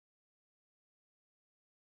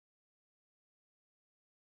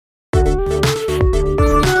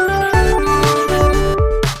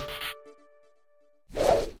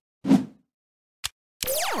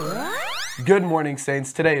Good morning,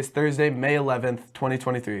 Saints. Today is Thursday, May 11th,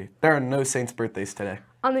 2023. There are no Saints birthdays today.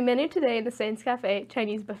 On the menu today in the Saints Cafe,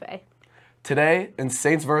 Chinese buffet. Today in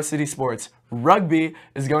Saints varsity sports, rugby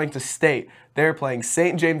is going to state. They're playing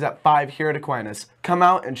St. James at 5 here at Aquinas. Come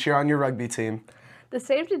out and cheer on your rugby team. The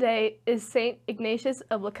saint today is St. Ignatius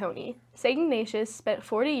of Laconi. St. Ignatius spent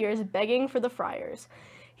 40 years begging for the friars.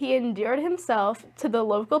 He endeared himself to the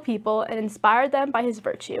local people and inspired them by his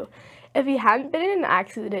virtue. If he hadn't been in an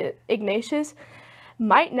accident, Ignatius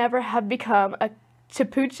might never have become a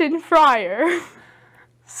Capuchin friar.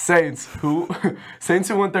 Saints who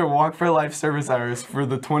want their Walk for Life service hours for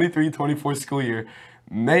the 23-24 school year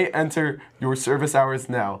may enter your service hours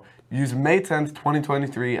now. Use May 10th,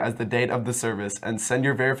 2023 as the date of the service and send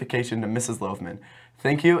your verification to Mrs. Loafman.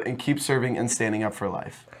 Thank you and keep serving and standing up for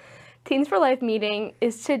life. Teens for Life meeting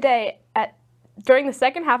is today during the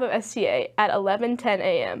second half of STA at 11:10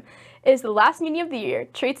 a.m. It is the last meeting of the year.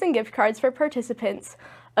 Treats and gift cards for participants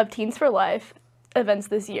of Teens for Life events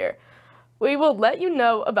this year. We will let you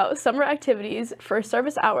know about summer activities for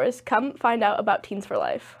service hours. Come find out about Teens for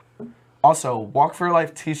Life. Also, Walk for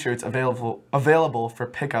Life t-shirts available for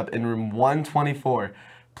pickup in room 124.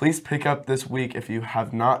 Please pick up this week if you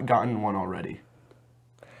have not gotten one already.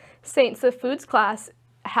 Saints, the foods class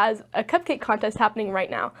has a cupcake contest happening right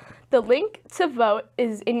now. The link to vote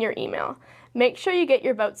is in your email. Make sure you get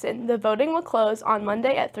your votes in. The voting will close on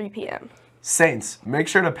Monday at 3 p.m. Saints, make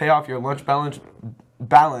sure to pay off your lunch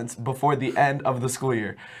balance before the end of the school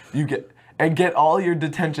year. Get all your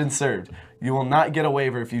detention served. You will not get a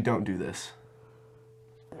waiver if you don't do this.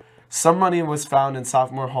 Some money was found in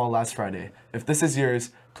Sophomore Hall last Friday. If this is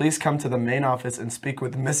yours, please come to the main office and speak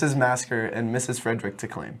with Mrs. Masker and Mrs. Frederick to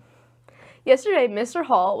claim. Yesterday, Mr.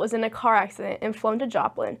 Hall was in a car accident and flown to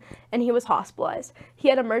Joplin, and he was hospitalized. He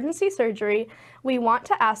had emergency surgery. We want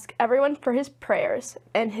to ask everyone for his prayers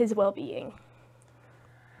and his well-being.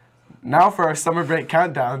 Now for our summer break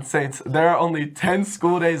countdown, Saints. There are only 10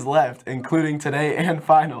 school days left, including today and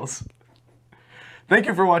finals. Thank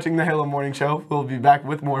you for watching the Halo Morning Show. We'll be back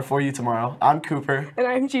with more for you tomorrow. I'm Cooper. And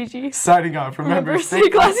I'm Gigi. Signing off. Remember, stay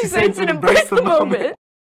classy, Saints, and embrace the moment.